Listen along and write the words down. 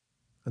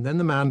and then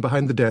the man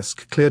behind the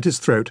desk cleared his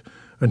throat,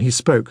 and he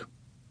spoke.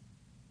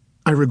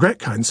 "I regret,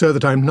 kind sir,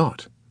 that I am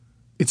not.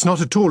 It's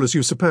not at all as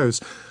you suppose.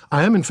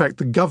 I am, in fact,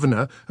 the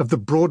governor of the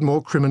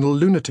Broadmoor Criminal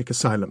Lunatic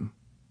Asylum.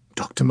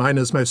 Dr.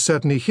 Minor's most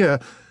certainly here,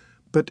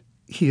 but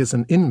he is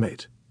an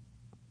inmate.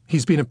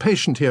 He's been a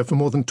patient here for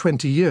more than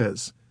 20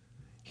 years.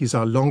 He's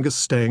our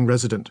longest-staying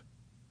resident."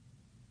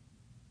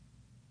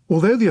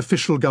 Although the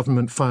official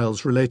government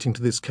files relating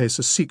to this case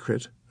are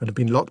secret and have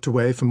been locked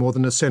away for more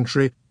than a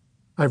century,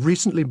 I've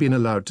recently been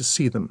allowed to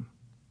see them.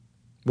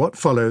 What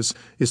follows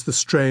is the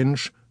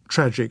strange,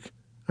 tragic,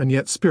 and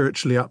yet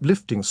spiritually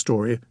uplifting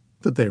story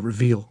that they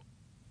reveal.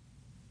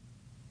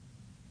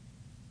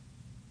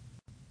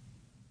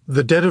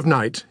 The Dead of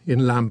Night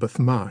in Lambeth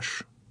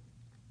Marsh.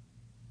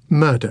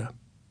 Murder.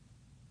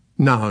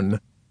 Noun.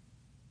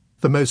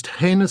 The most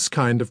heinous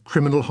kind of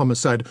criminal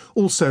homicide,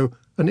 also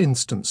an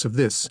instance of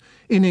this,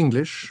 in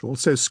English,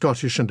 also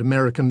Scottish and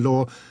American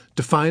law,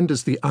 defined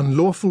as the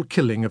unlawful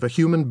killing of a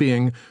human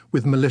being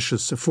with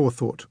malicious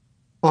aforethought,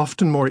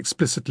 often more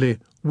explicitly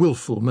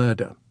wilful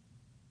murder.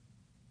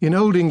 In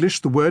Old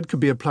English, the word could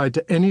be applied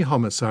to any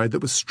homicide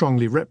that was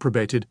strongly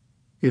reprobated.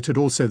 It had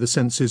also the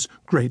senses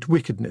great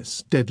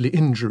wickedness, deadly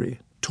injury,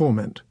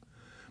 torment.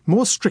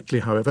 More strictly,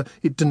 however,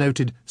 it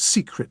denoted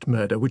secret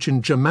murder, which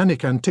in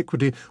Germanic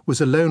antiquity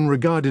was alone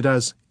regarded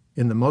as,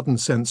 in the modern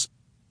sense,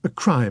 a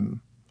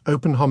crime,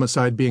 open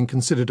homicide being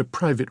considered a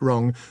private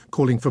wrong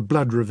calling for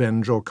blood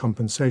revenge or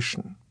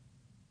compensation.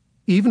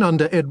 Even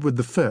under Edward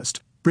I,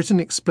 Britain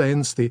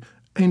explains the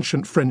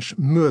ancient French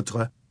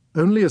meurtre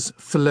only as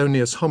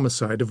felonious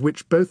homicide of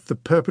which both the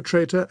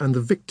perpetrator and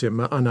the victim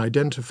are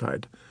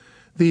unidentified.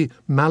 The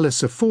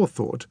malice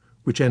aforethought,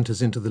 which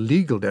enters into the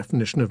legal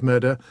definition of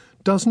murder,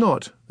 does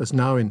not, as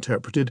now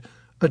interpreted,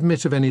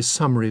 admit of any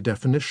summary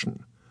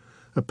definition.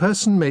 A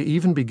person may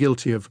even be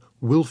guilty of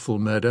wilful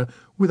murder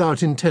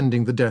without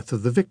intending the death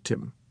of the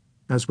victim,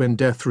 as when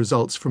death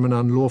results from an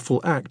unlawful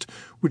act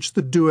which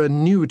the doer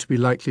knew to be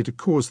likely to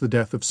cause the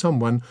death of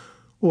someone,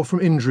 or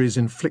from injuries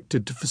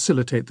inflicted to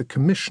facilitate the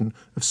commission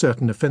of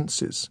certain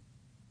offences.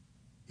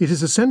 It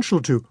is essential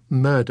to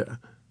murder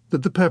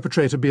that the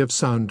perpetrator be of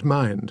sound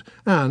mind,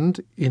 and,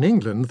 in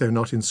England, though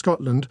not in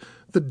Scotland,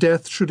 that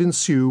death should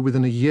ensue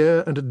within a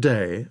year and a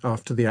day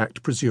after the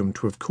act presumed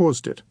to have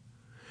caused it.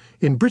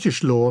 In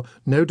British law,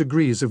 no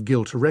degrees of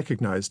guilt are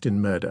recognised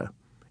in murder.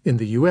 In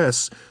the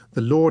US,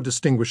 the law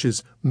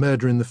distinguishes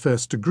murder in the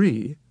first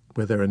degree,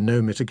 where there are no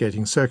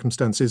mitigating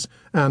circumstances,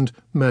 and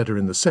murder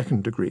in the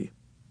second degree.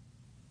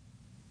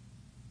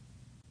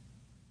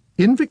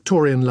 In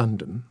Victorian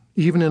London,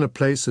 even in a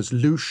place as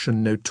louche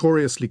and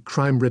notoriously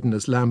crime-ridden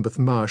as Lambeth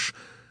Marsh,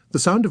 the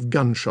sound of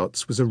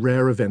gunshots was a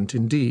rare event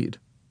indeed.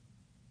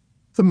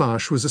 The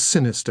Marsh was a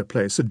sinister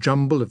place, a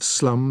jumble of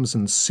slums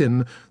and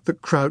sin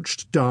that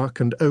crouched dark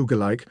and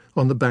ogre-like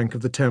on the bank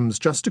of the Thames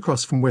just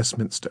across from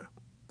Westminster.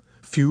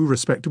 Few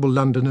respectable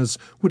Londoners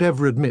would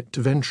ever admit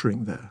to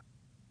venturing there.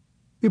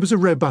 It was a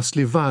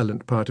robustly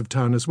violent part of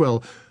town as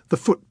well. The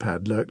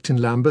footpad lurked in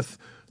Lambeth.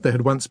 There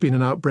had once been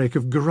an outbreak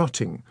of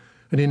garrotting,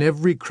 and in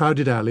every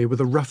crowded alley were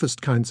the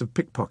roughest kinds of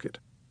pickpocket.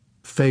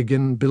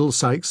 Fagin, Bill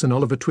Sykes, and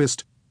Oliver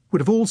Twist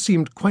would have all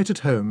seemed quite at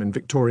home in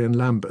Victorian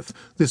Lambeth.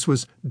 This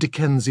was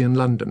Dickensian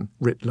London,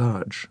 writ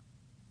large.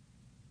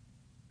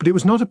 But it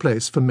was not a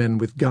place for men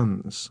with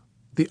guns.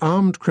 The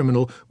armed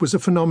criminal was a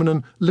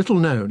phenomenon little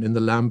known in the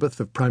Lambeth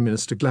of Prime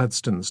Minister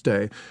Gladstone's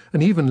day,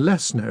 and even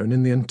less known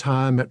in the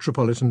entire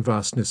metropolitan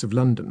vastness of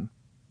London.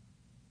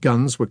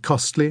 Guns were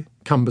costly,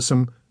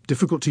 cumbersome,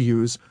 difficult to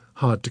use,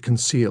 hard to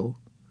conceal.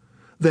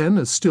 Then,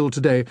 as still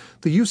today,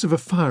 the use of a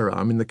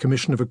firearm in the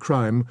commission of a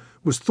crime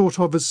was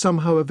thought of as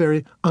somehow a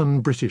very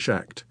un-British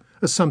act,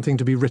 as something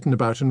to be written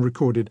about and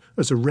recorded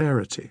as a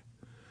rarity.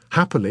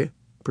 Happily,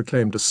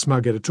 proclaimed a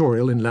smug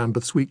editorial in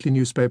Lambeth's weekly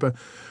newspaper,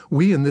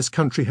 we in this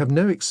country have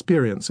no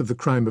experience of the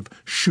crime of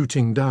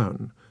shooting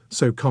down,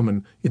 so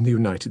common in the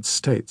United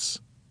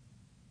States.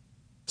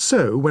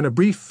 So, when a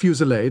brief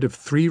fusillade of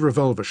 3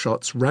 revolver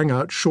shots rang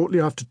out shortly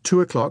after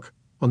 2 o'clock,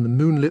 on the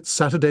moonlit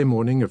Saturday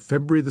morning of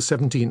February the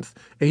 17th,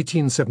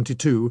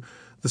 1872,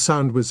 the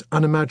sound was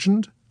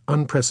unimagined,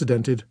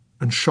 unprecedented,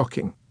 and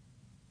shocking.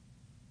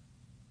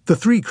 The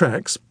 3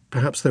 cracks,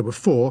 perhaps there were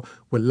 4,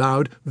 were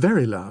loud,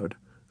 very loud,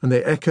 and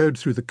they echoed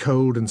through the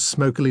cold and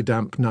smokily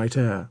damp night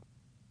air.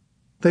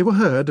 They were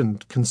heard,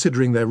 and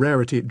considering their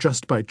rarity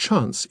just by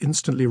chance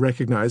instantly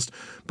recognised,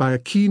 by a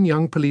keen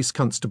young police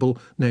constable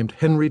named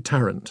Henry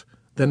Tarrant,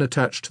 then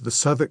attached to the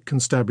Southwark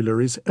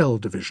Constabulary's L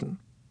Division.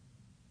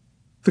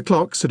 The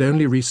clocks had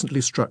only recently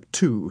struck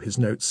 2, his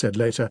notes said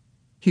later.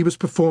 He was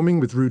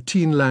performing with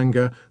routine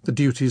languor the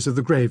duties of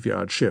the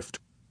graveyard shift,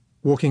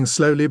 walking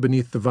slowly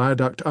beneath the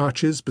viaduct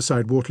arches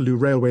beside Waterloo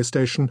railway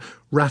station,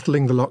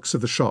 rattling the locks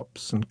of the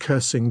shops and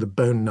cursing the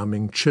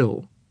bone-numbing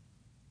chill.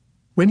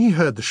 When he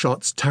heard the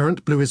shots,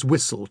 Tarrant blew his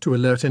whistle to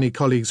alert any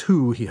colleagues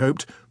who, he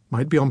hoped,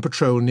 might be on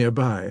patrol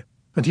nearby,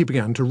 and he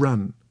began to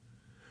run.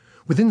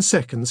 Within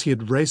seconds he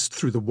had raced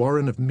through the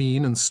warren of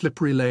mean and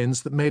slippery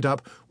lanes that made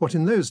up what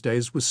in those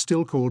days was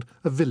still called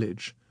a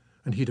village,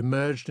 and he'd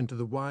emerged into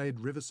the wide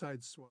riverside swamp.